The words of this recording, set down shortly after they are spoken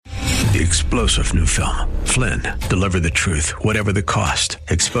the explosive new film, Flynn, Deliver the Truth, Whatever the Cost,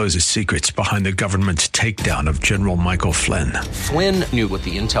 exposes secrets behind the government's takedown of General Michael Flynn. Flynn knew what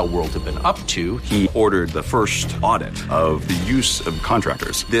the intel world had been up to. He ordered the first audit of the use of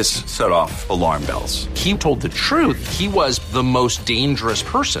contractors. This set off alarm bells. He told the truth. He was the most dangerous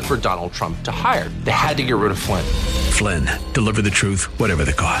person for Donald Trump to hire. They had to get rid of Flynn. Flynn, Deliver the Truth, Whatever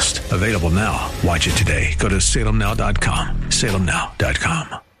the Cost. Available now. Watch it today. Go to salemnow.com.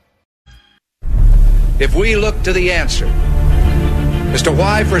 salemnow.com. If we look to the answer as to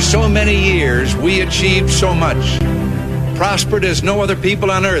why for so many years we achieved so much, prospered as no other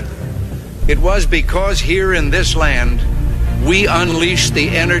people on earth, it was because here in this land we unleashed the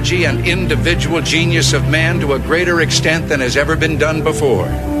energy and individual genius of man to a greater extent than has ever been done before.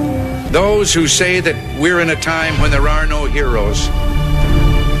 Those who say that we're in a time when there are no heroes,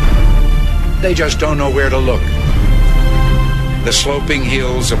 they just don't know where to look. The sloping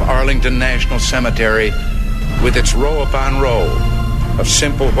hills of Arlington National Cemetery, with its row upon row of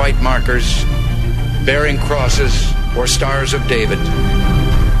simple white markers bearing crosses or stars of David,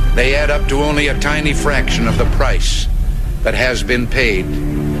 they add up to only a tiny fraction of the price that has been paid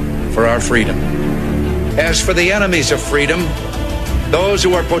for our freedom. As for the enemies of freedom, those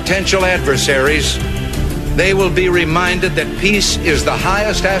who are potential adversaries, they will be reminded that peace is the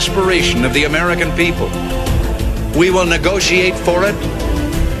highest aspiration of the American people. We will negotiate for it,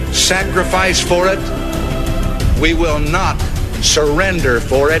 sacrifice for it. We will not surrender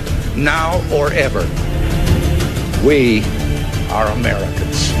for it now or ever. We are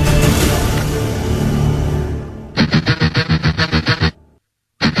Americans.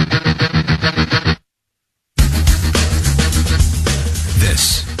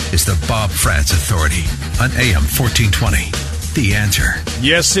 This is the Bob Frantz Authority on AM 1420. The Answer.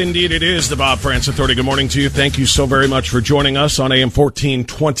 Yes, indeed, it is the Bob Frantz Authority. Good morning to you. Thank you so very much for joining us on AM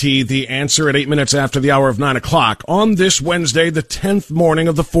 1420. The Answer at 8 minutes after the hour of 9 o'clock on this Wednesday, the 10th morning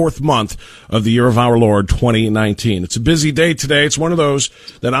of the 4th month of the year of our Lord 2019. It's a busy day today. It's one of those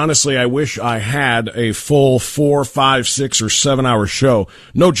that honestly I wish I had a full 4, 5, 6, or 7 hour show.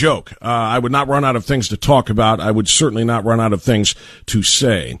 No joke. I would not run out of things to talk about. I would certainly not run out of things to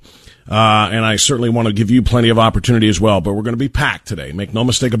say. And I certainly want to give you plenty of opportunity as well, but we're going to be packed today. Make no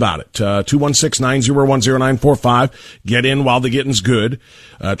mistake about it. 216-901-0945. Get in while the getting's good.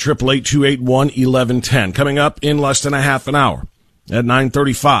 888-281-1110. Coming up in less than a half an hour. At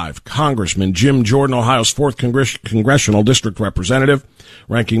 9:35, Congressman Jim Jordan, Ohio's 4th Congressional District Representative,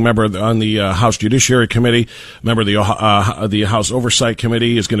 ranking member on the House Judiciary Committee, member of the House Oversight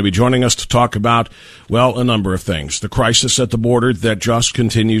Committee, is going to be joining us to talk about, well, a number of things. The crisis at the border that just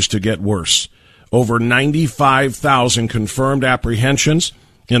continues to get worse. Over 95,000 confirmed apprehensions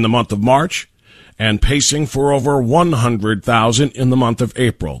in the month of March, and pacing for over 100,000 in the month of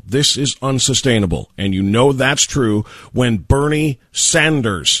April. This is unsustainable, and you know that's true when Bernie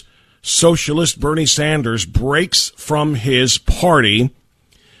Sanders, socialist Bernie Sanders, breaks from his party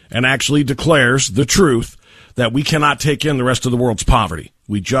and actually declares the truth that we cannot take in the rest of the world's poverty.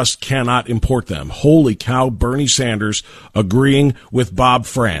 We just cannot import them. Holy cow, Bernie Sanders agreeing with Bob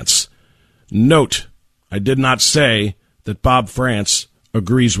Frantz. Note, I did not say that Bob Frantz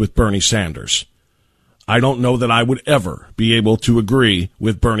agrees with Bernie Sanders. I don't know that I would ever be able to agree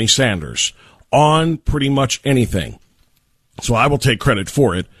with Bernie Sanders on pretty much anything. So I will take credit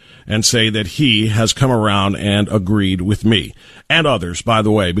for it and say that he has come around and agreed with me and others, by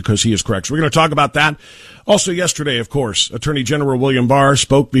the way, because he is correct. So we're going to talk about that. Also yesterday, of course, Attorney General William Barr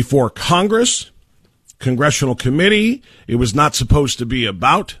spoke before Congress, Congressional Committee. It was not supposed to be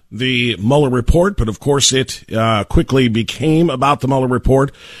about the Mueller report, but of course it quickly became about the Mueller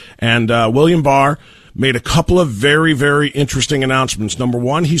report. And William Barr made a couple of very, very interesting announcements. Number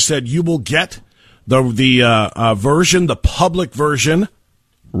one, he said you will get the version, the public version,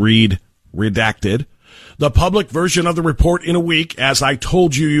 read redacted, the public version of the report in a week, as I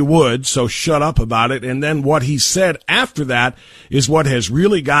told you you would, so shut up about it. And then what he said after that is what has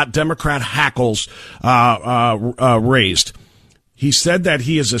really got Democrat hackles raised. He said that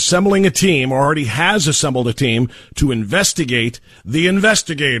he is assembling a team, or already has assembled a team, to investigate the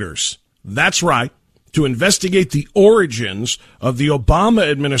investigators. That's right. To investigate the origins of the Obama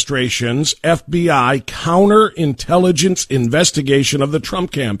administration's FBI counterintelligence investigation of the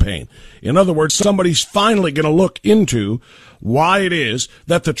Trump campaign. In other words, somebody's finally going to look into why it is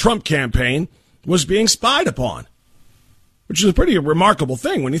that the Trump campaign was being spied upon, which is a pretty remarkable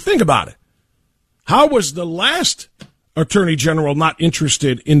thing when you think about it. How was the last attorney general not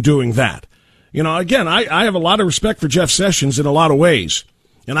interested in doing that? You know, again, I have a lot of respect for Jeff Sessions in a lot of ways.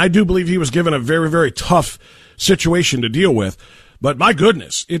 And I do believe he was given a very, very tough situation to deal with. But my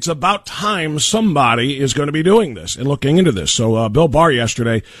goodness, it's about time somebody is going to be doing this and looking into this. So Bill Barr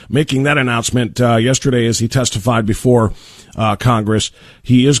yesterday making that announcement yesterday as he testified before Congress.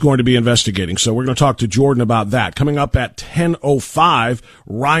 He is going to be investigating. So we're going to talk to Jordan about that. Coming up at 10:05,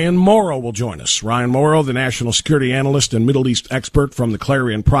 Ryan Mauro will join us. Ryan Mauro, the national security analyst and Middle East expert from the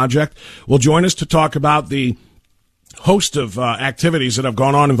Clarion Project, will join us to talk about the host of activities that have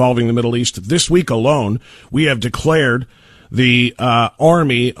gone on involving the Middle East. This week alone, we have declared the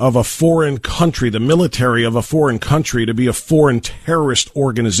army of a foreign country, the military of a foreign country, to be a foreign terrorist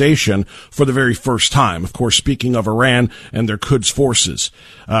organization for the very first time. Of course, speaking of Iran and their Quds forces.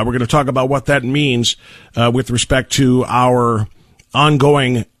 We're going to talk about what that means with respect to our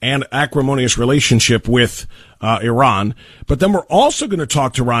ongoing and acrimonious relationship with Iran. But then we're also going to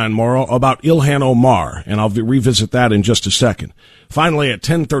talk to Ryan Mauro about Ilhan Omar, and I'll revisit that in just a second. Finally, at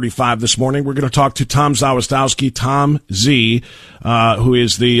 10:35 this morning, we're going to talk to Tom Zawistowski, Tom Z, who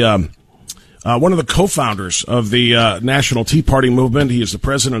is the one of the co-founders of the National Tea Party movement. He is the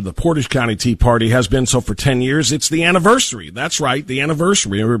president of the Portage County Tea Party, has been so for 10 years. It's the anniversary. That's right, the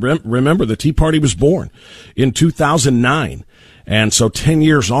anniversary. Remember, the Tea Party was born in 2009. And so 10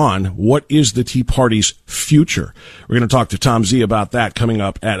 years on, what is the Tea Party's future? We're going to talk to Tom Z about that coming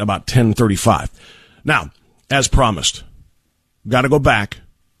up at about 10:35. Now, as promised, got to go back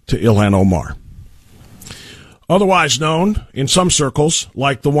to Ilhan Omar. Otherwise known in some circles,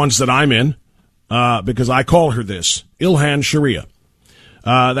 like the ones that I'm in, because I call her this, Ilhan Sharia.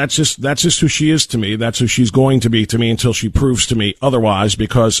 That's just who she is to me. That's who she's going to be to me until she proves to me otherwise,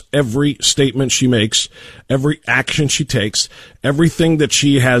 because every statement she makes, every action she takes, everything that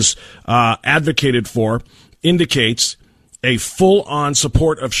she has advocated for indicates a full-on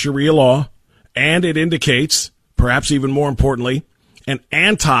support of Sharia law, and it indicates, perhaps even more importantly, an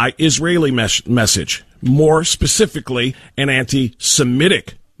anti-Israeli message, more specifically, an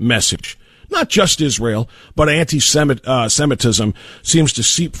anti-Semitic message. Not just Israel, but anti-Semitism seems to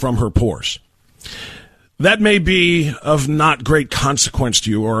seep from her pores. That may be of not great consequence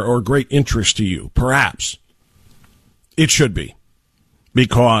to you or great interest to you, perhaps. It should be,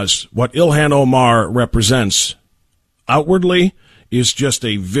 because what Ilhan Omar represents outwardly is just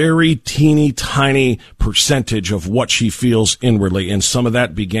a very teeny tiny percentage of what she feels inwardly, and some of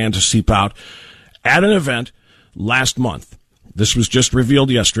that began to seep out at an event last month. This was just revealed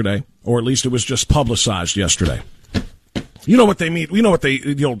yesterday, or at least it was just publicized yesterday. You know what they mean. You know what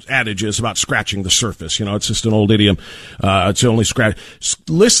the old adage is about scratching the surface. You know, it's just an old idiom. It's only scratch.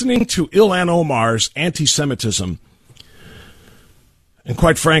 Listening to Ilhan Omar's anti-Semitism, and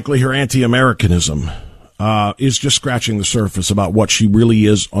quite frankly, her anti-Americanism, is just scratching the surface about what she really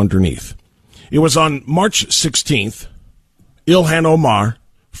is underneath. It was on March 16th, Ilhan Omar,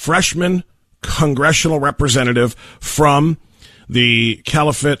 freshman congressional representative from the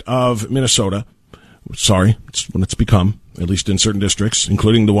Caliphate of Minnesota. Sorry, it's what it's become, at least in certain districts,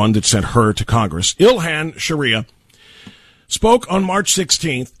 including the one that sent her to Congress. Ilhan Sharia spoke on March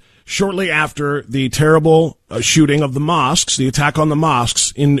 16th, shortly after the terrible shooting of the mosques, the attack on the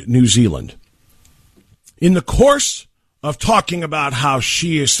mosques in New Zealand. In the course of talking about how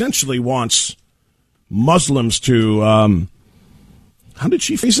she essentially wants Muslims to, how did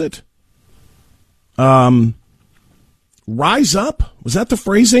she phrase it? Rise up? Was that the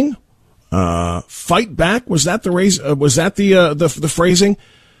phrasing? Fight back? Was that the phrasing?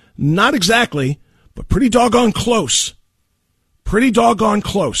 Not exactly, but pretty doggone close. Pretty doggone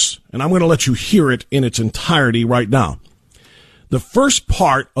close. And I'm going to let you hear it in its entirety right now. The first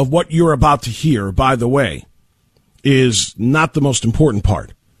part of what you're about to hear, by the way, is not the most important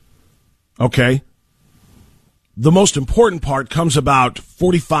part. Okay? The most important part comes about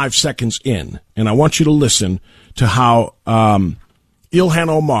 45 seconds in, and I want you to listen to how Ilhan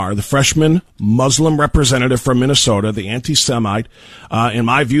Omar, the freshman Muslim representative from Minnesota, the anti-Semite, in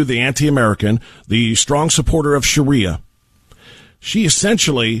my view, the anti-American, the strong supporter of Sharia, she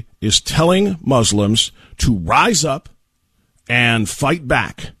essentially is telling Muslims to rise up and fight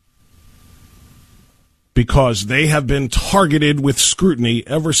back because they have been targeted with scrutiny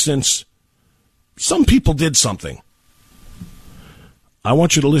ever since some people did something. I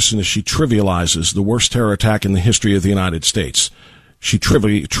want you to listen as she trivializes the worst terror attack in the history of the United States. She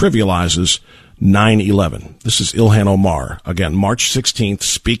trivializes 9/11. This is Ilhan Omar, again, March 16th,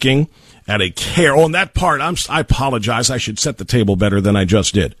 speaking at a CARE. Oh, and that part, I apologize. I should set the table better than I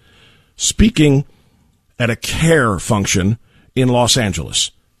just did. Speaking at a CARE function in Los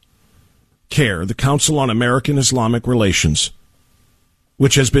Angeles. CARE, the Council on American Islamic Relations,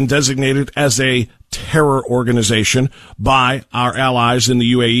 which has been designated as a terror organization by our allies in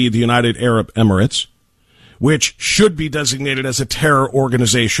the UAE, the United Arab Emirates, which should be designated as a terror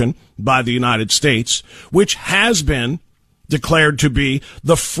organization by the United States, which has been declared to be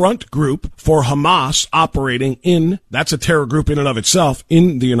the front group for Hamas operating that's a terror group in and of itself,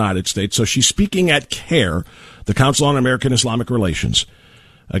 in the United States. So she's speaking at CAIR, the Council on American Islamic Relations.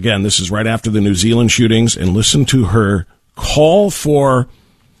 Again, this is right after the New Zealand shootings, and listen to her call for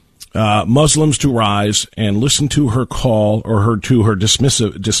Muslims to rise, and listen to her call, or her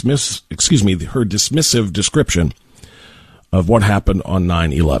dismissive description of what happened on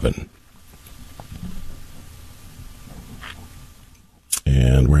 9/11.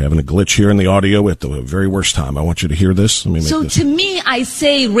 And we're having a glitch here in the audio at the very worst time. I want you to hear this. Let me make this. To me, I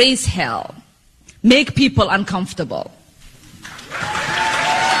say raise hell. Make people uncomfortable.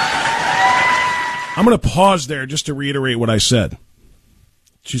 I'm going to pause there just to reiterate what I said.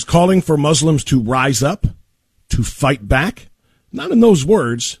 She's calling for Muslims to rise up, to fight back. Not in those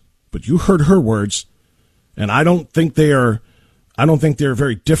words, but you heard her words. And I don't think they're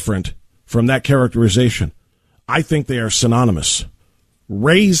very different from that characterization. I think they are synonymous.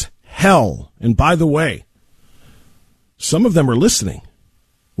 Raise hell. And by the way, some of them are listening,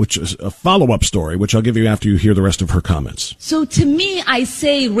 which is a follow-up story, which I'll give you after you hear the rest of her comments. So to me, I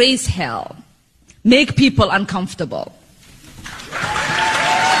say raise hell. Make people uncomfortable.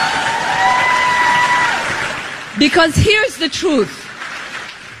 Because here's the truth.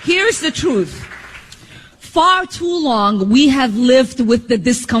 Here's the truth. Far too long, we have lived with the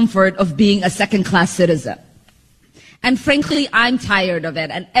discomfort of being a second-class citizen. And frankly, I'm tired of it.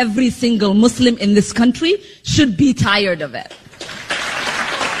 And every single Muslim in this country should be tired of it.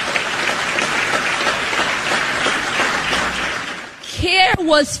 CAIR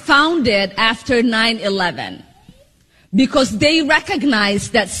was founded after 9/11 because they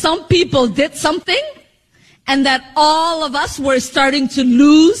recognized that some people did something and that all of us were starting to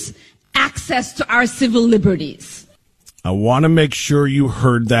lose access to our civil liberties. I want to make sure you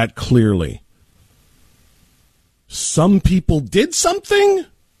heard that clearly. Some people did something,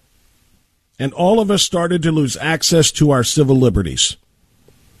 and all of us started to lose access to our civil liberties.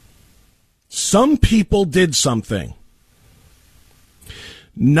 Some people did something.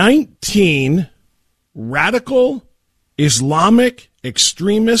 19 radical Islamic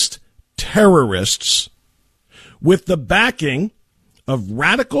extremist terrorists with the backing of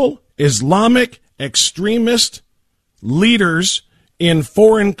radical Islamic extremist leaders in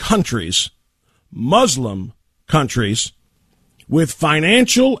foreign countries, Muslim countries, with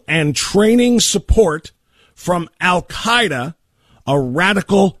financial and training support from Al-Qaeda, a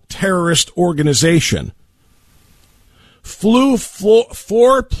radical terrorist organization, flew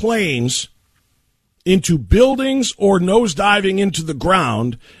 4 planes into buildings or nosediving into the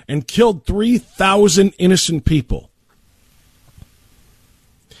ground and killed 3,000 innocent people.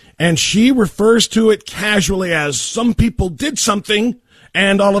 And she refers to it casually as some people did something,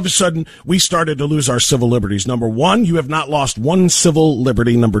 and all of a sudden we started to lose our civil liberties. Number one, you have not lost one civil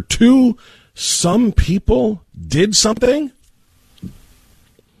liberty. Number two, some people did something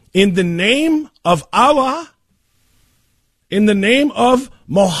in the name of Allah, in the name of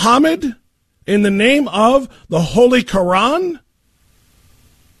Muhammad, in the name of the Holy Quran.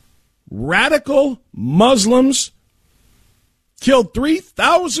 Radical Muslims killed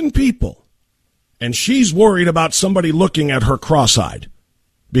 3,000 people, and she's worried about somebody looking at her cross-eyed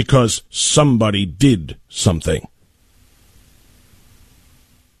because somebody did something.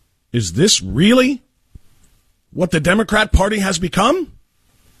 Is this really what the Democrat Party has become?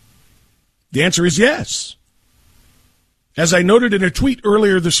 The answer is yes. As I noted in a tweet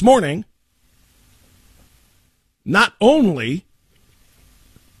earlier this morning, not only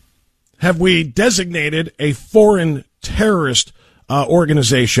have we designated a foreign terrorist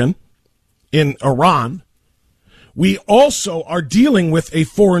organization in Iran, we also are dealing with a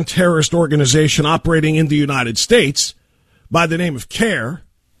foreign terrorist organization operating in the United States by the name of CAIR.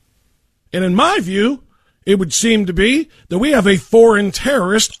 And in my view, it would seem to be that we have a foreign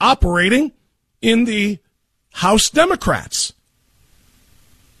terrorist operating in the House Democrats.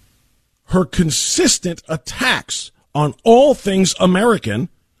 Her consistent attacks on all things American,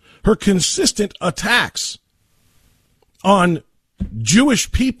 her consistent attacks on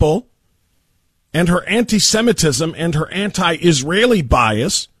Jewish people, and her anti-Semitism and her anti-Israeli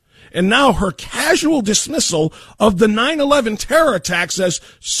bias, and now her casual dismissal of the 9/11 terror attacks as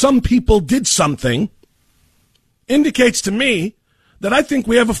some people did something, indicates to me that I think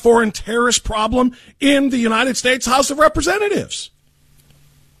we have a foreign terrorist problem in the United States House of Representatives,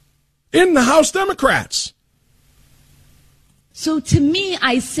 in the House Democrats. So to me,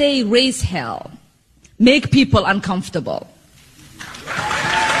 I say raise hell. Make people uncomfortable.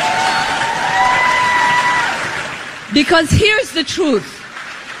 Because here's the truth.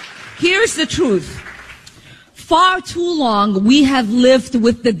 Here's the truth. Far too long, we have lived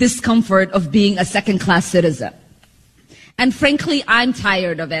with the discomfort of being a second-class citizen. And frankly, I'm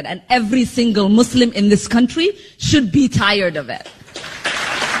tired of it. And every single Muslim in this country should be tired of it.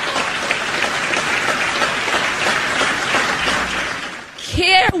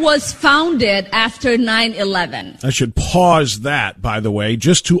 CARE was founded after 9/11. I should pause that, by the way,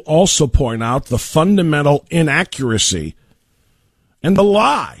 just to also point out the fundamental inaccuracy and the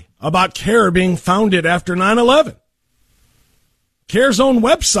lie about CARE being founded after 9/11. CARE's own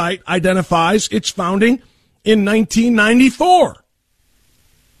website identifies its founding in 1994,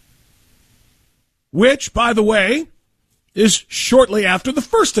 which, by the way, is shortly after the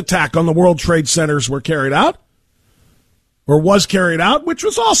first attack on the World Trade Centers were carried out, or was carried out, which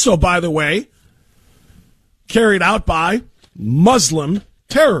was also, by the way, carried out by Muslim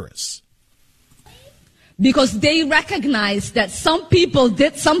terrorists. Because they recognized that some people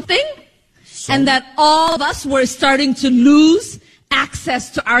did something and that all of us were starting to lose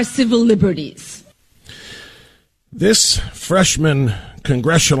access to our civil liberties. This freshman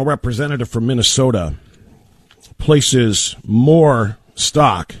congressional representative from Minnesota places more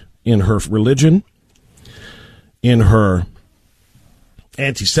stock in her religion, in her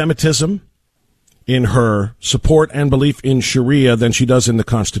anti-Semitism, in her support and belief in Sharia than she does in the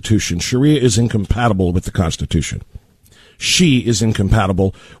Constitution. Sharia is incompatible with the Constitution. She is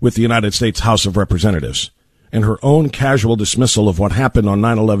incompatible with the United States House of Representatives. And her own casual dismissal of what happened on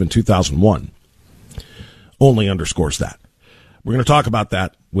 9/11-2001 only underscores that. We're going to talk about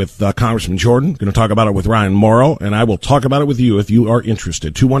that with Congressman Jordan. We're going to talk about it with Ryan Morrow, and I will talk about it with you if you are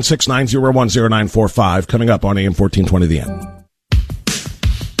interested. 216-901-0945, coming up on AM 1420 The End.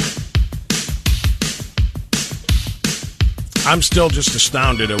 I'm still just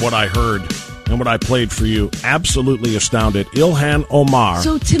astounded at what I heard and what I played for you. Absolutely astounded. Ilhan Omar.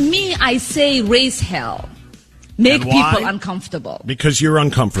 So to me, I say raise hell. Make people uncomfortable. Because you're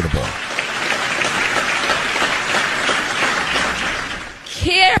uncomfortable.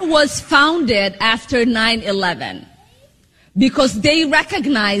 CARE was founded after 9/11 because they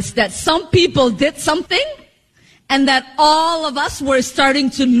recognized that some people did something and that all of us were starting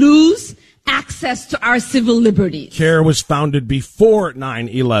to lose access to our civil liberties. CARE was founded before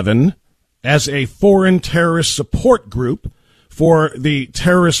 9/11 as a foreign terrorist support group for the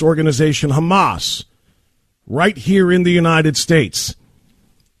terrorist organization Hamas, right here in the United States.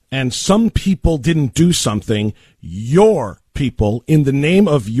 And some people didn't do something. Your people, in the name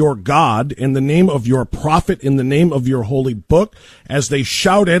of your God, in the name of your prophet, in the name of your holy book, as they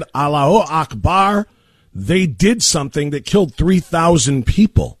shouted, Allahu Akbar, they did something that killed 3,000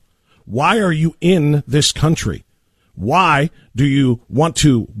 people. Why are you in this country? Why do you want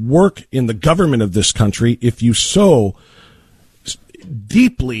to work in the government of this country if you so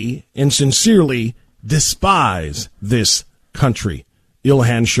deeply and sincerely despise this country?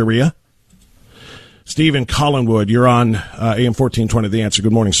 Ilhan Sharia. Stephen Collinwood, you're on AM 1420 The Answer.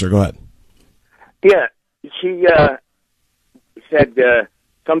 Good morning, sir. Go ahead. Yeah, she said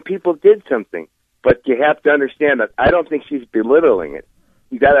some people did something, but you have to understand that I don't think she's belittling it.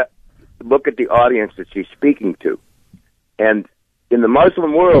 You got to look at the audience that she's speaking to. And in the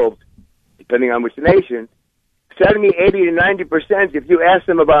Muslim world, depending on which nation, 70, 80 to 90%, if you ask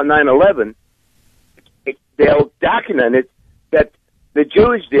them about 9/11, they'll document it that the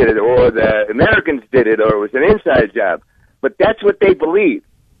Jews did it, or the Americans did it, or it was an inside job. But that's what they believe.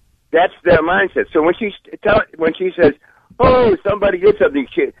 That's their mindset. So when she says, "Oh, somebody did something,"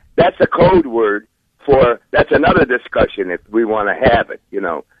 that's a code word for that's another discussion if we want to have it. You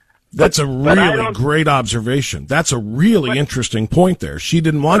know. That's a really great observation. That's a really interesting point there. She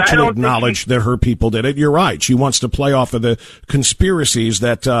didn't want to acknowledge that her people did it. You're right. She wants to play off of the conspiracies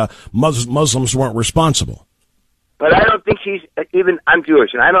that Muslims weren't responsible. But I don't think I'm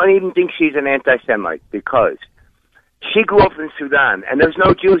Jewish, and I don't even think she's an anti-Semite because she grew up in Sudan, and there's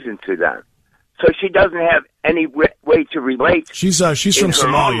no Jews in Sudan. So she doesn't have any way to relate. She's from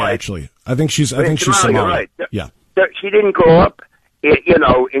Somalia, actually. I think she's Somali. Right. Yeah. She didn't grow up,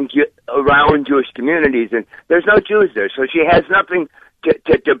 around Jewish communities, and there's no Jews there, so she has nothing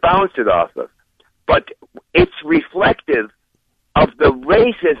to bounce it off of. But it's reflective of the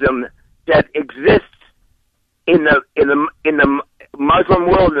racism that exists in the Muslim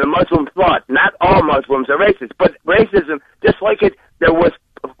world and the Muslim thought. Not all Muslims are racist, but racism, just like there was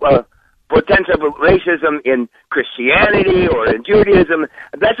potential racism in Christianity or in Judaism.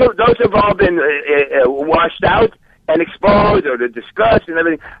 Those have all been washed out and exposed or discussed and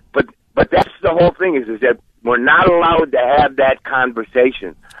everything. But that's the whole thing is that we're not allowed to have that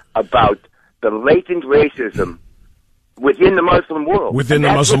conversation about the latent racism within the Muslim world. Within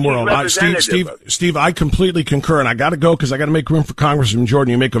the Muslim world. Steve, I completely concur, and I got to go because I got to make room for Congressman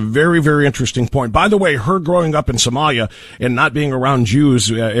Jordan. You make a very, very interesting point. By the way, her growing up in Somalia and not being around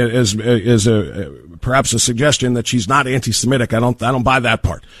Jews is perhaps a suggestion that she's not anti-Semitic. I don't buy that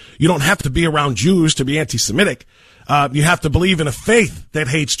part. You don't have to be around Jews to be anti-Semitic. You have to believe in a faith that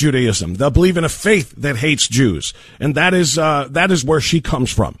hates Judaism. They'll believe in a faith that hates Jews, and that is where she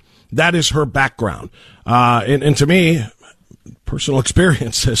comes from. That is her background. And to me, personal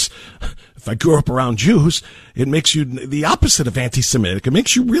experience is, if I grew up around Jews, it makes you the opposite of anti-Semitic. It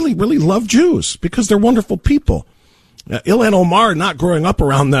makes you really, really love Jews because they're wonderful people. Ilhan Omar not growing up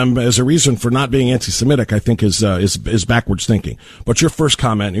around them as a reason for not being anti-Semitic, I think is backwards thinking. But your first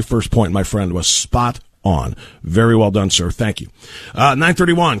comment, your first point, my friend, was spot on. Very well done, sir. Thank you.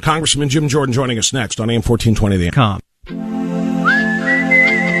 9:31, Congressman Jim Jordan joining us next on AM 1420 The Com.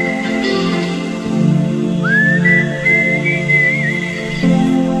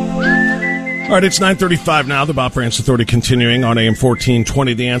 All right, it's 9:35 now. The Bob Frantz Authority continuing on AM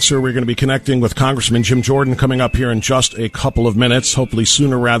 1420 The Answer. We're going to be connecting with Congressman Jim Jordan coming up here in just a couple of minutes, hopefully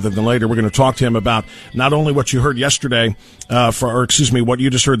sooner rather than later. We're going to talk to him about not only what you heard yesterday, what you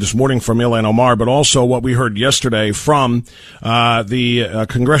just heard this morning from Ilhan Omar, but also what we heard yesterday from the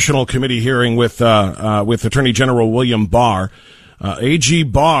Congressional Committee hearing with Attorney General William Barr. A.G.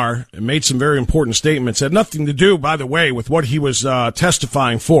 Barr made some very important statements. Had nothing to do, by the way, with what he was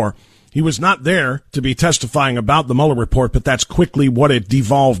testifying for. He was not there to be testifying about the Mueller report, but that's quickly what it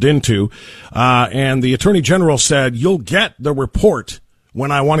devolved into. And the Attorney General said, you'll get the report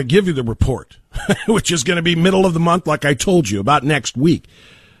when I want to give you the report, which is going to be middle of the month, like I told you, about next week.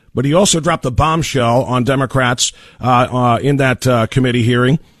 But he also dropped a bombshell on Democrats in that committee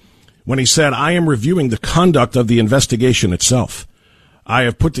hearing when he said, I am reviewing the conduct of the investigation itself. I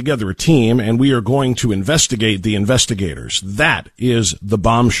have put together a team, and we are going to investigate the investigators. That is the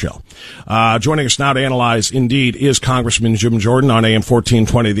bombshell. Joining us now to analyze, indeed, is Congressman Jim Jordan on AM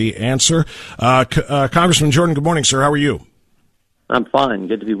 1420 The Answer. Congressman Jordan, good morning, sir. How are you? I'm fine.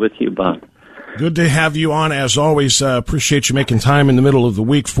 Good to be with you, Bob. Good to have you on, as always. Appreciate you making time in the middle of the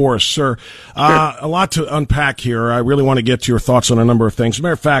week for us, sir. Sure. A lot to unpack here. I really want to get to your thoughts on a number of things. As a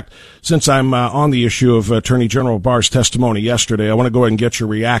matter of fact, since I'm on the issue of Attorney General Barr's testimony yesterday, I want to go ahead and get your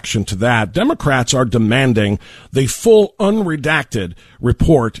reaction to that. Democrats are demanding the full unredacted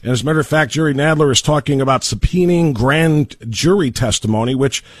report. And as a matter of fact, Jerry Nadler is talking about subpoenaing grand jury testimony,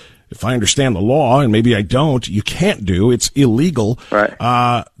 which, if I understand the law, and maybe I don't, you can't do. It's illegal. Right.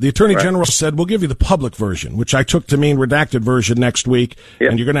 The Attorney General said, we'll give you the public version, which I took to mean redacted version next week,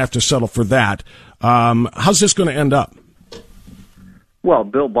 and you're going to have to settle for that. How's this going to end up? Well,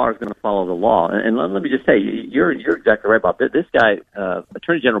 Bill Barr is going to follow the law. And let me just say, you're exactly right, Bob. This guy,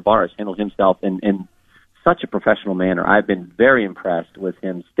 Attorney General Barr, has handled himself in such a professional manner. I've been very impressed with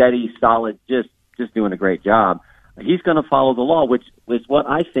him. Steady, solid, just doing a great job. He's going to follow the law, which is what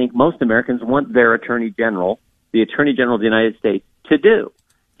I think most Americans want their Attorney General, the Attorney General of the United States, to do.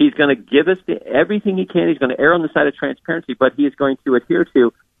 He's going to give us everything he can. He's going to err on the side of transparency, but he is going to adhere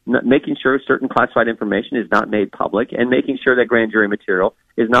to making sure certain classified information is not made public and making sure that grand jury material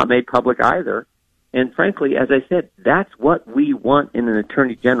is not made public either. And frankly, as I said, that's what we want in an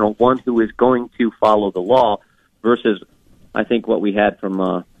Attorney General, one who is going to follow the law versus, I think, what we had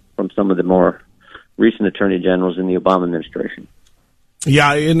from some of the more recent attorney generals in the Obama administration.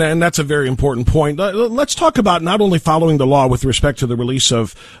 Yeah, and that's a very important point. Let's talk about not only following the law with respect to the release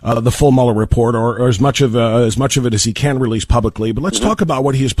of the full Mueller report, or as much of it as he can release publicly, but let's talk about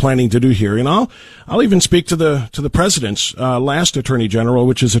what he is planning to do here. And I'll even speak to the president's last attorney general,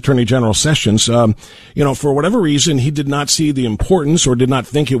 which is Attorney General Sessions. For whatever reason, he did not see the importance or did not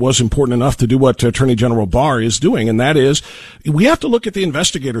think it was important enough to do what Attorney General Barr is doing, and that is we have to look at the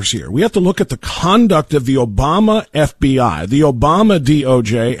investigators here. We have to look at the conduct of the Obama FBI, the Obama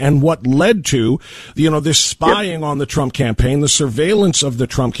DOJ, and what led to, this spying on the Trump campaign, the surveillance of the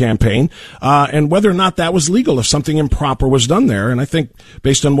Trump campaign, and whether or not that was legal, if something improper was done there. And I think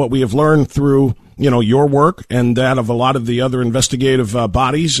based on what we have learned through, your work and that of a lot of the other investigative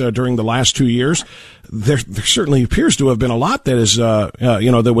bodies during the last 2 years, there certainly appears to have been a lot that is,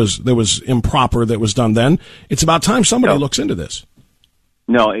 that was improper that was done then. It's about time somebody looks into this.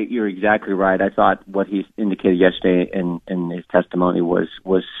 No, you're exactly right. I thought what he indicated yesterday in his testimony was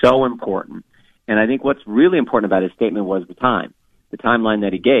so important. And I think what's really important about his statement was the timeline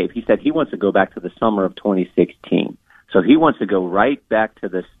that he gave. He said he wants to go back to the summer of 2016. So he wants to go right back to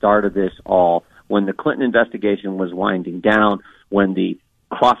the start of this all, when the Clinton investigation was winding down, when the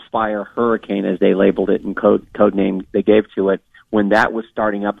Crossfire Hurricane, as they labeled it in code name they gave to it, when that was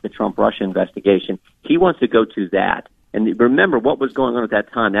starting up the Trump-Russia investigation. He wants to go to that. And remember what was going on at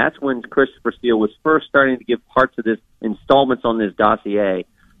that time. That's when Christopher Steele was first starting to give parts of this installments on this dossier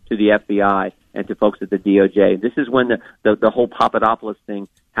to the FBI and to folks at the DOJ. This is when the whole Papadopoulos thing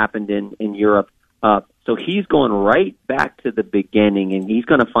happened in Europe. So he's going right back to the beginning, and he's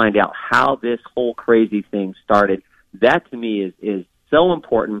going to find out how this whole crazy thing started. That to me is so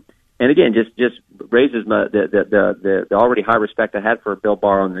important. And again, just raises the already high respect I had for Bill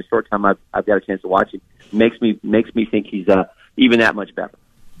Barr in the short time I've got a chance to watch him. Makes me think he's even that much better.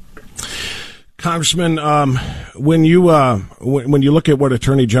 Congressman, when you look at what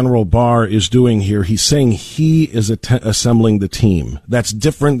Attorney General Barr is doing here, he's saying he is assembling the team. That's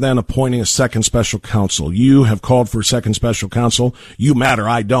different than appointing a second special counsel. You have called for a second special counsel. You matter,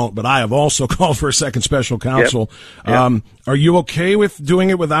 I don't, but I have also called for a second special counsel. Yep. Are you okay with doing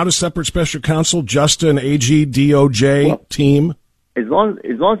it without a separate special counsel, just an AG DOJ team? As long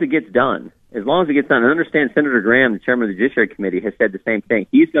as it gets done. As long as it gets done. I understand Senator Graham, the chairman of the Judiciary Committee, has said the same thing.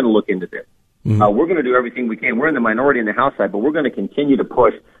 He's going to look into this. Mm-hmm. We're going to do everything we can. We're in the minority in the House side, but we're going to continue to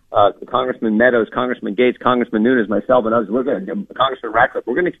push Congressman Meadows, Congressman Gates, Congressman Nunes, myself, and others. Congressman Ratcliffe.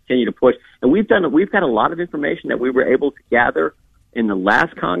 We're going to continue to push, and we've got a lot of information that we were able to gather in the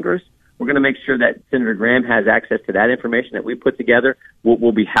last Congress. We're going to make sure that Senator Graham has access to that information that we put together.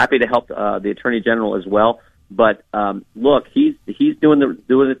 We'll be happy to help the Attorney General as well. But look, he's doing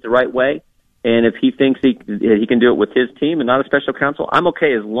it the right way. And if he thinks he can do it with his team and not a special counsel, I'm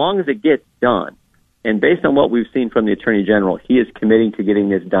okay as long as it gets done. And based on what we've seen from the Attorney General, he is committing to getting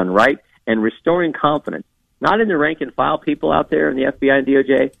this done right and restoring confidence, not in the rank and file people out there in the FBI and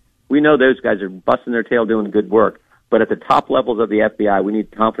DOJ. We know those guys are busting their tail doing good work. But at the top levels of the FBI, we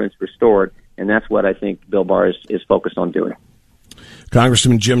need confidence restored, and that's what I think Bill Barr is focused on doing.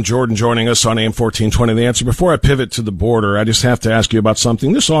 Congressman Jim Jordan joining us on AM 1420. The Answer. Before I pivot to the border, I just have to ask you about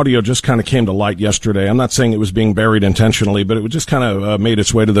something. This audio just kind of came to light yesterday. I'm not saying it was being buried intentionally, but it just kind of made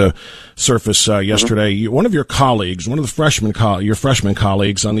its way to the surface yesterday. Mm-hmm. One of your colleagues, one of the your freshman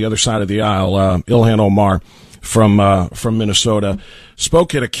colleagues on the other side of the aisle, Ilhan Omar from Minnesota,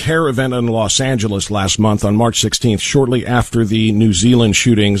 spoke at a CARE event in Los Angeles last month on March 16th, shortly after the New Zealand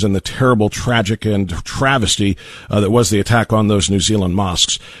shootings and the terrible, tragic, and travesty that was the attack on those New Zealand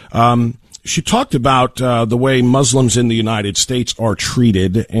mosques. She talked about the way Muslims in the United States are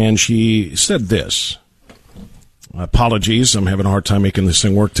treated, and she said this. Apologies, I'm having a hard time making this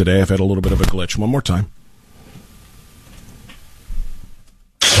thing work today. I've had a little bit of a glitch. One more time.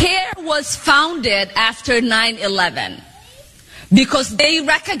 CARE was founded after 9/11 because they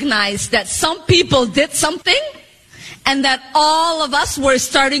recognized that some people did something and that all of us were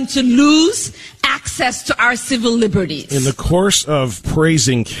starting to lose access to our civil liberties. In the course of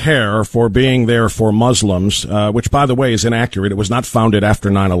praising CARE for being there for Muslims, which, by the way, is inaccurate. It was not founded after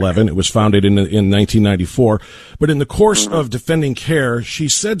 9/11. It was founded in 1994. But in the course of defending CARE, she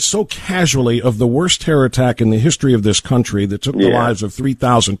said so casually of the worst terror attack in the history of this country that took the lives of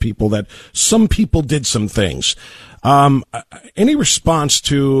 3,000 people that some people did some things. Any response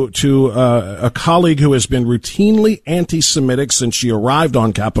to a colleague who has been routinely anti-Semitic since she arrived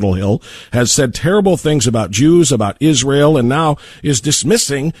on Capitol Hill, has said terrible things about Jews, about Israel, and now is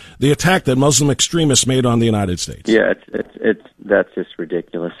dismissing the attack that Muslim extremists made on the United States? Yeah, that's just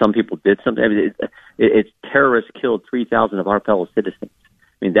ridiculous. Some people did something. I mean, it's terrorists killed 3,000 of our fellow citizens.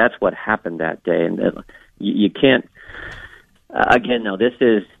 I mean, that's what happened that day, and you can't. Again, no, this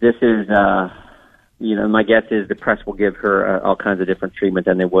is. My guess is the press will give her all kinds of different treatment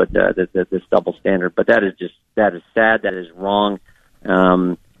than they would this double standard. But that is sad. That is wrong.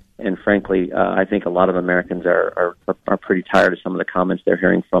 And frankly, I think a lot of Americans are pretty tired of some of the comments they're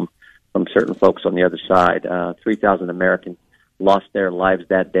hearing from certain folks on the other side. 3,000 Americans lost their lives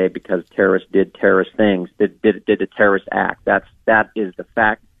that day because terrorists did terrorist things, did a terrorist act. That is the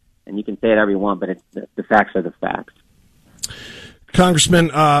fact. And you can say it however you want, but the facts are the facts. Congressman,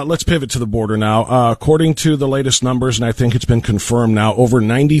 let's pivot to the border now. According to the latest numbers, and I think it's been confirmed now, over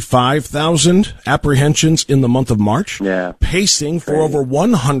 95,000 apprehensions in the month of March, pacing for over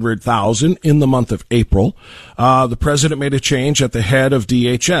 100,000 in the month of April. The president made a change at the head of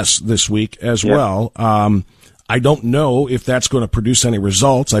DHS this week as well. I don't know if that's going to produce any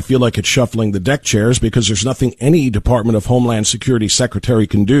results. I feel like it's shuffling the deck chairs because there's nothing any Department of Homeland Security secretary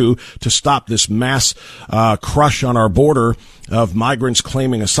can do to stop this mass crush on our border of migrants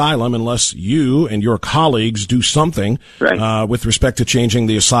claiming asylum unless you and your colleagues do something with respect to changing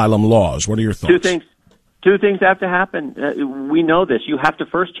the asylum laws. What are your thoughts? Two things have to happen. We know this. You have to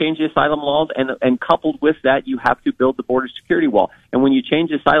first change the asylum laws, and coupled with that, you have to build the border security wall. And when you change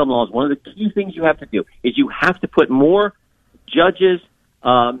the asylum laws, one of the key things you have to do is you have to put more judges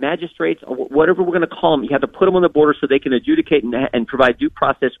magistrates, or whatever we're going to call them. You have to put them on the border so they can adjudicate and provide due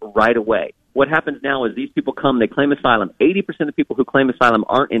process right away. What happens now is these people come, they claim asylum. 80% of people who claim asylum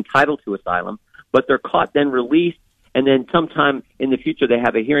aren't entitled to asylum, but they're caught, then released, and then sometime in the future they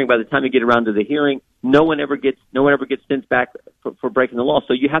have a hearing. By the time you get around to the hearing, no one ever gets sent back for breaking the law.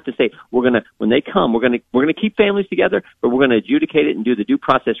 So you have to say, when they come, we're gonna keep families together, but we're gonna adjudicate it and do the due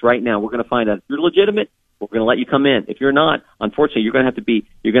process right now. We're gonna find out if you're legitimate, we're gonna let you come in. If you're not, unfortunately, you're gonna have to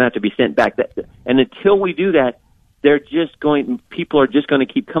be sent back. And until we do that, people are just going to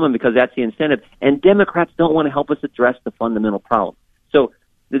keep coming because that's the incentive. And Democrats don't want to help us address the fundamental problem. So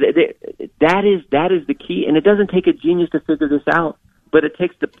that is the key, and it doesn't take a genius to figure this out, but it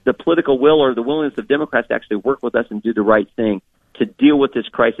takes the political will or the willingness of Democrats to actually work with us and do the right thing to deal with this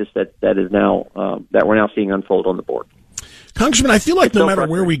crisis that we're now seeing unfold on the board. Congressman, I feel like no matter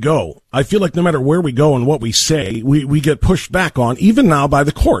where we go and what we say, we get pushed back on, even now by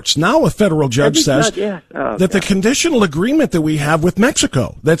the courts. Now a federal judge says that the conditional agreement that we have with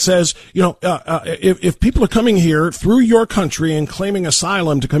Mexico that says, if people are coming here through your country and claiming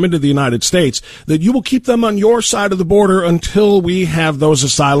asylum to come into the United States, that you will keep them on your side of the border until we have those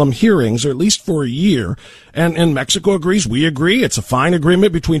asylum hearings, or at least for a year. And Mexico agrees. We agree. It's a fine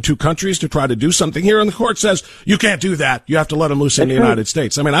agreement between two countries to try to do something here. And the court says, you can't do that. You have to let them loose in the United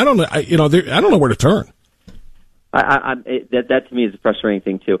States. I mean, I don't know. I don't know where to turn. That to me is a frustrating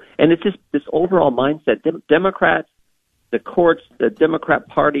thing too. And it's just this overall mindset. Democrats, the courts, the Democrat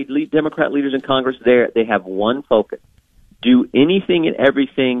Party, Democrat leaders in Congress, they have one focus: do anything and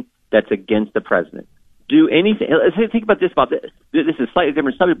everything that's against the president. Do anything. Think about this. This is a slightly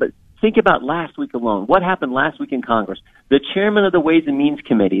different subject, but think about last week alone. What happened last week in Congress? The chairman of the Ways and Means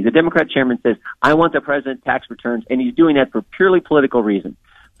Committee, the Democrat chairman, says, I want the president tax returns, and he's doing that for purely political reasons.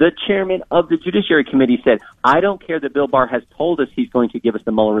 The chairman of the Judiciary Committee said, I don't care that Bill Barr has told us he's going to give us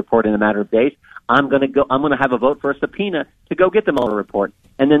the Mueller report in a matter of days. I'm going to have a vote for a subpoena to go get the Mueller report.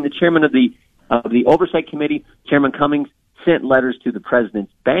 And then the chairman of the Oversight Committee, Chairman Cummings, sent letters to the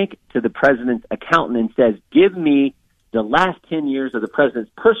president's bank, to the president's accountant, and says, give me the last 10 years of the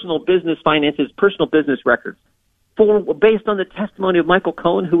president's personal business finances, personal business records, based on the testimony of Michael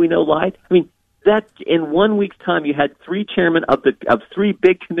Cohen, who we know lied. I mean, that in 1 week's time, you had three chairmen of three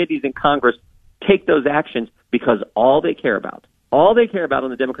big committees in Congress take those actions because all they care about on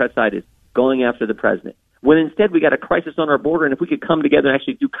the Democrat side is going after the president. When instead we got a crisis on our border, and if we could come together and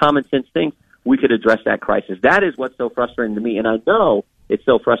actually do common sense things, we could address that crisis. That is what's so frustrating to me, and I know it's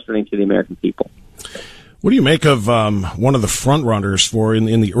so frustrating to the American people. What do you make of one of the front runners for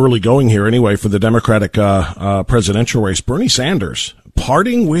in the early going here anyway for the Democratic presidential race, Bernie Sanders,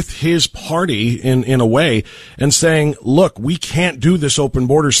 parting with his party in a way and saying, look, we can't do this open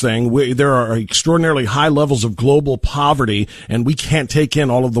borders thing. There are extraordinarily high levels of global poverty, and we can't take in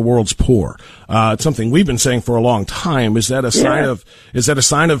all of the world's poor. It's something we've been saying for a long time. Is that a sign of, is that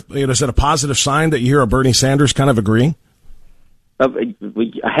a positive sign that you hear a Bernie Sanders kind of agreeing?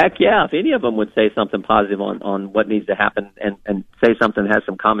 Heck yeah, if any of them would say something positive on what needs to happen and say something that has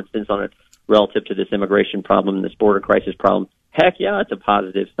some common sense on it relative to this immigration problem, this border crisis problem, heck yeah, it's a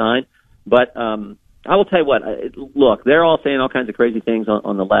positive sign. But I will tell you what, look, they're all saying all kinds of crazy things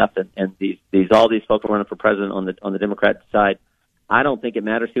on the left, and all these folks are running for president on the Democrat side. I don't think it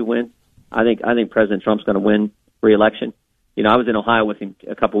matters who wins. I think President Trump's going to win re-election. You know, I was in Ohio with him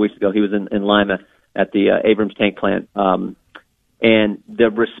a couple of weeks ago. He was in Lima at the Abrams tank plant. And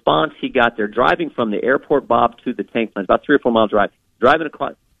the response he got there, driving from the airport, Bob, to the tank plant, about 3 or 4 mile drive, driving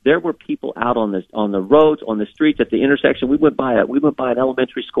across, there were people out on the roads, on the streets, at the intersection. We went by an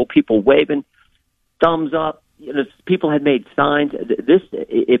elementary school, people waving, thumbs up. You know, people had made signs.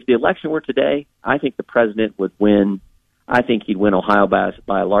 If the election were today, I think the president would win. I think he'd win Ohio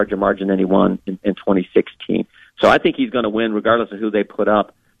by a larger margin than he won in 2016. So I think he's going to win regardless of who they put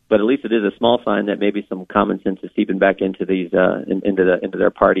up. But at least it is a small sign that maybe some common sense is seeping back into these into their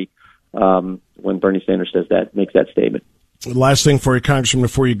party when Bernie Sanders makes that statement. Last thing for you, Congressman,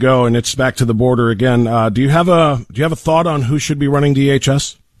 before you go, and it's back to the border again. Do you have a thought on who should be running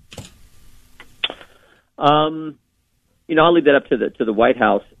DHS? I'll leave that up to the White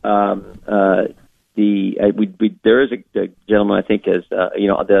House. There is a gentleman I think is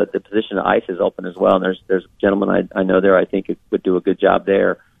the position of ICE is open as well, and there's a gentleman I know there I think would do a good job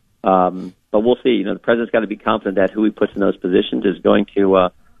there. But we'll see. You know, the president's got to be confident that who he puts in those positions is going to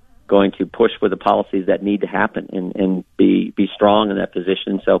push for the policies that need to happen and be strong in that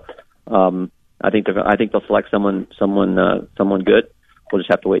position. So I think they'll select someone good. We'll just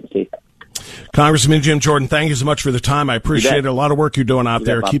have to wait and see. Congressman Jim Jordan, thank you so much for the time. I appreciate it. A lot of work you're doing out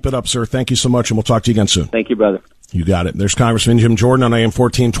there. Keep it up, sir. Thank you so much, and we'll talk to you again soon. Thank you, brother. You got it. There's Congressman Jim Jordan on AM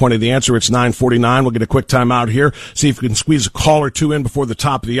 1420. The Answer, it's 9:49. We'll get a quick time out here, see if we can squeeze a call or two in before the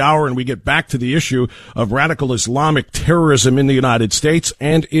top of the hour, and we get back to the issue of radical Islamic terrorism in the United States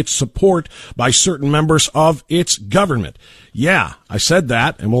and its support by certain members of its government. Yeah, I said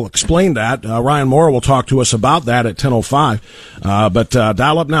that, and we'll explain that. Ryan Moore will talk to us about that at 10:05. But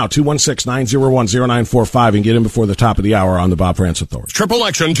dial up now, 216-901-0945, and get in before the top of the hour on the Bob Frantz Authority. Triple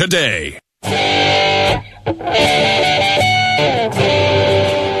Action today.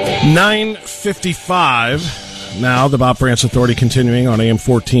 9:55 now, the Bob Frantz Authority continuing on AM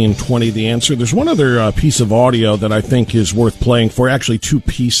 1420, The Answer. There's one other piece of audio that I think is worth playing for, actually two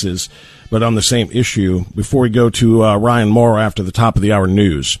pieces, but on the same issue, before we go to Ryan Moore after the top of the hour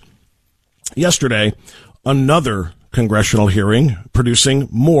news. Yesterday, another congressional hearing producing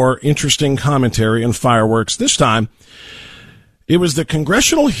more interesting commentary and fireworks. This time, it was the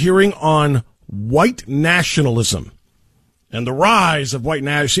congressional hearing on white nationalism and the rise of white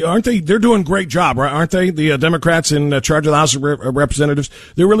nationalism. Aren't they? They're doing a great job, right? Aren't they? The Democrats in charge of the House of Representatives,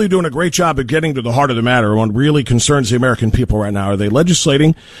 they're really doing a great job of getting to the heart of the matter. What really concerns the American people right now. Are they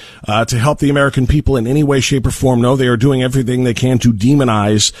legislating to help the American people in any way, shape, or form? No, they are doing everything they can to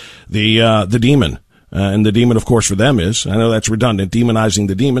demonize the demon. And the demon, of course, for them is, I know that's redundant, demonizing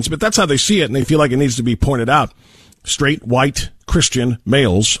the demons, but that's how they see it, and they feel like it needs to be pointed out. Straight, white, Christian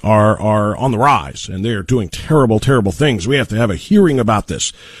males are on the rise, and they're doing terrible, terrible things. We have to have a hearing about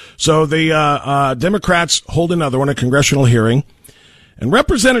this. So the Democrats hold another one, a congressional hearing, and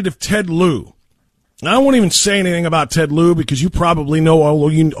Representative Ted Lieu. I won't even say anything about Ted Lieu because you probably know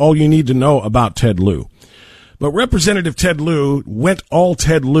all you need to know about Ted Lieu. But Representative Ted Lieu went all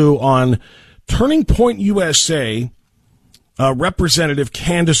Ted Lieu on Turning Point USA Representative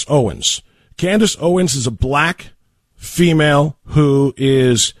Candace Owens. Candace Owens is a black female who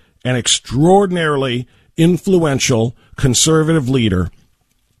is an extraordinarily influential conservative leader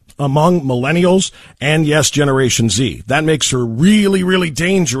among millennials and, yes, Generation Z. That makes her really, really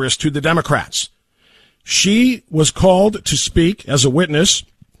dangerous to the Democrats. She was called to speak as a witness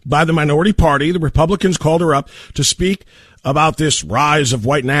by the minority party. The Republicans called her up to speak about this rise of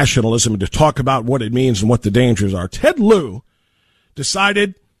white nationalism and to talk about what it means and what the dangers are. Ted Lieu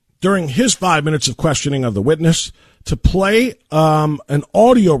decided during his 5 minutes of questioning of the witness to play an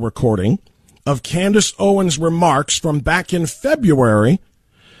audio recording of Candace Owens' remarks from back in February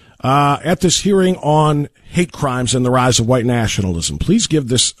at this hearing on hate crimes and the rise of white nationalism. Please give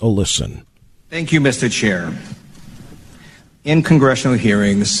this a listen. Thank you, Mr. Chair. In congressional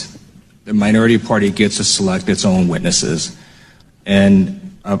hearings, the minority party gets to select its own witnesses.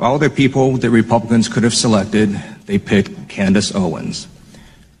 And of all the people that Republicans could have selected, they picked Candace Owens.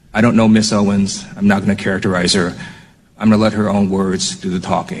 I don't know Miss Owens. I'm not going to characterize her. I'm going to let her own words do the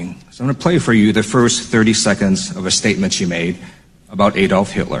talking. So I'm going to play for you the first 30 seconds of a statement she made about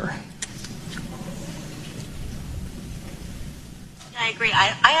Adolf Hitler. I agree.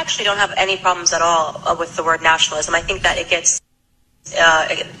 I actually don't have any problems at all with the word nationalism. I think that it gets,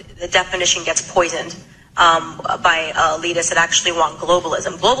 the definition gets poisoned by elitists that actually want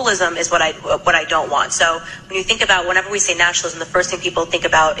globalism. Globalism is what I don't want. So when you think about, whenever we say nationalism, the first thing people think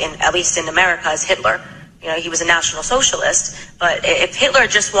about, at least in America, is Hitler. You know, he was a National Socialist. But if Hitler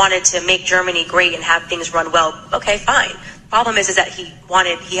just wanted to make Germany great and have things run well, okay, fine. The problem is that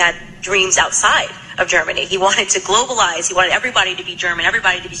he had dreams outside of Germany. He wanted to globalize. He wanted everybody to be German,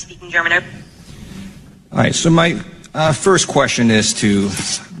 everybody to be speaking German. All right, so my first question is to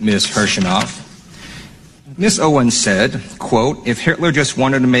Ms. Hershinoff. Ms. Owens said, quote, if Hitler just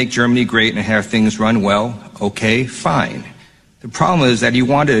wanted to make Germany great and have things run well, okay, fine. The problem is that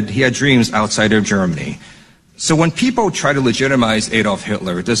he had dreams outside of Germany. So when people try to legitimize Adolf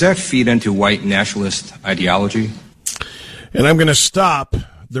Hitler, does that feed into white nationalist ideology? And I'm going to stop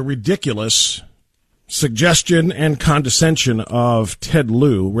the ridiculous suggestion and condescension of Ted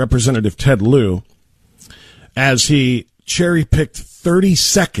Lieu, Representative Ted Lieu, as he cherry-picked 30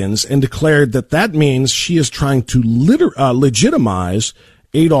 seconds and declared that means she is trying to legitimize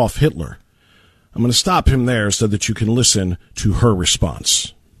Adolf Hitler. I'm going to stop him there so that you can listen to her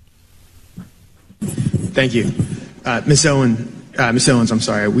response. Thank you. Ms. Owens, I'm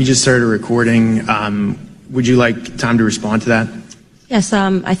sorry. We just started a recording. Would you like time to respond to that? Yes,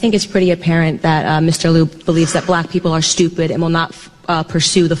 I think it's pretty apparent that Mr. Lieu believes that black people are stupid and will not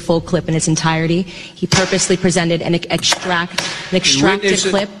pursue the full clip in its entirety. He purposely presented an extracted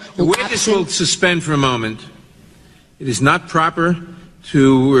clip. The witness will suspend for a moment. It is not proper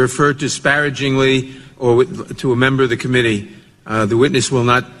to refer disparagingly or to a member of the committee. The witness will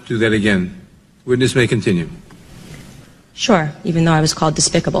not do that again. Witness may continue. Sure, even though I was called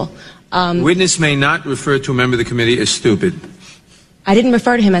despicable. Witness may not refer to a member of the committee as stupid. I didn't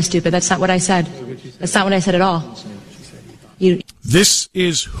refer to him as stupid. That's not what I said. That's not what I said at all. This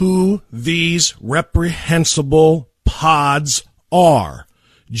is who these reprehensible pods are.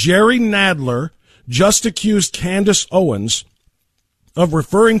 Jerry Nadler just accused Candace Owens of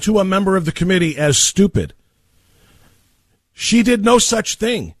referring to a member of the committee as stupid. She did no such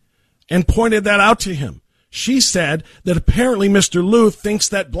thing and pointed that out to him. She said that apparently Mr. Liu thinks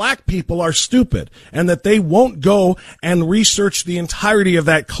that black people are stupid and that they won't go and research the entirety of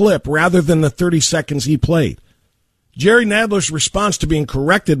that clip rather than the 30 seconds he played. Jerry Nadler's response to being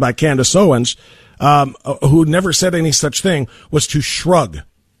corrected by Candace Owens, who never said any such thing, was to shrug.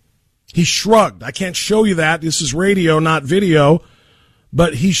 He shrugged. I can't show you that. This is radio, not video.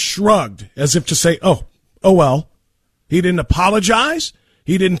 But he shrugged as if to say, oh well. He didn't apologize.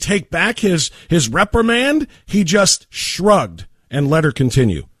 He didn't take back his reprimand. He just shrugged and let her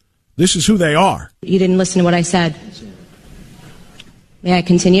continue. This is who they are. You didn't listen to what I said. May I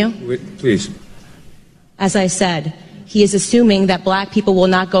continue? Please. As I said, he is assuming that black people will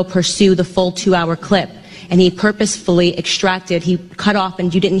not go pursue the full 2-hour clip. And he purposefully he cut off,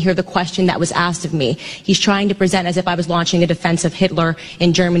 and you didn't hear the question that was asked of me. He's trying to present as if I was launching a defense of Hitler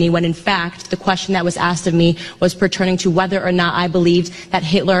in Germany, when in fact, the question that was asked of me was pertaining to whether or not I believed that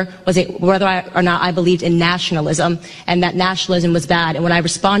whether or not I believed in nationalism, and that nationalism was bad. And what I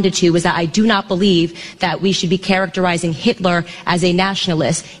responded to was that I do not believe that we should be characterizing Hitler as a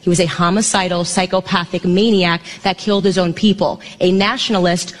nationalist. He was a homicidal, psychopathic maniac that killed his own people. A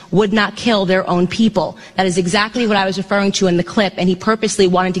nationalist would not kill their own people. That is exactly what I was referring to in the clip, and he purposely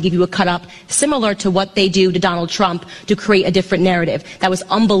wanted to give you a cut-up similar to what they do to Donald Trump to create a different narrative. That was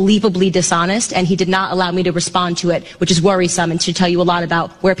unbelievably dishonest, and he did not allow me to respond to it, which is worrisome and should tell you a lot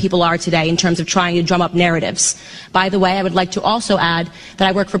about where people are today in terms of trying to drum up narratives. By the way, I would like to also add that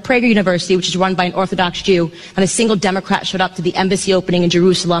I work for Prager University, which is run by an Orthodox Jew. Not a single Democrat showed up to the embassy opening in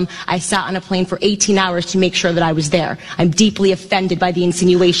Jerusalem. I sat on a plane for 18 hours to make sure that I was there. I'm deeply offended by the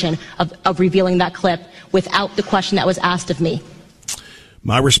insinuation of revealing that clip without the question that was asked of me.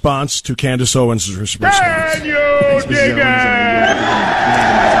 My response to Candace Owens' response. Can you dig it?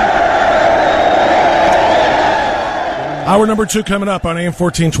 Hour number 2 coming up on AM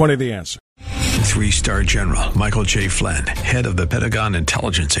 1420, The Answer. 3-star General Michael J. Flynn, head of the Pentagon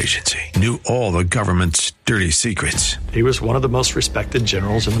Intelligence Agency, knew all the government's dirty secrets. He was one of the most respected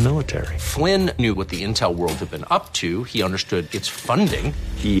generals in the military. Flynn knew what the intel world had been up to. He understood its funding.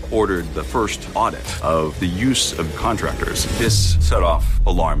 He ordered the first audit of the use of contractors. This set off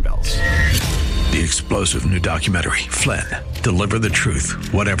alarm bells. The explosive new documentary, Flynn, Deliver the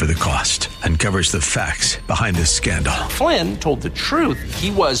Truth, Whatever the Cost, uncovers the facts behind this scandal. Flynn told the truth.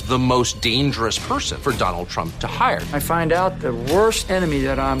 He was the most dangerous person for Donald Trump to hire. I find out the worst enemy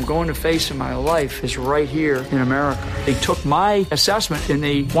that I'm going to face in my life is right here in America. They took my assessment and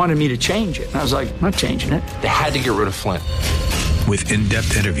they wanted me to change it. And I was like, I'm not changing it. They had to get rid of Flynn. With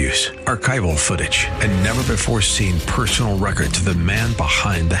in-depth interviews, archival footage, and never-before-seen personal records of the man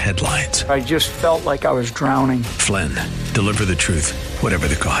behind the headlines. I just felt like I was drowning. Flynn, Deliver the Truth, Whatever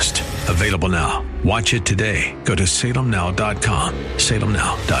the Cost. Available now. Watch it today. Go to salemnow.com.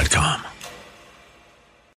 salemnow.com.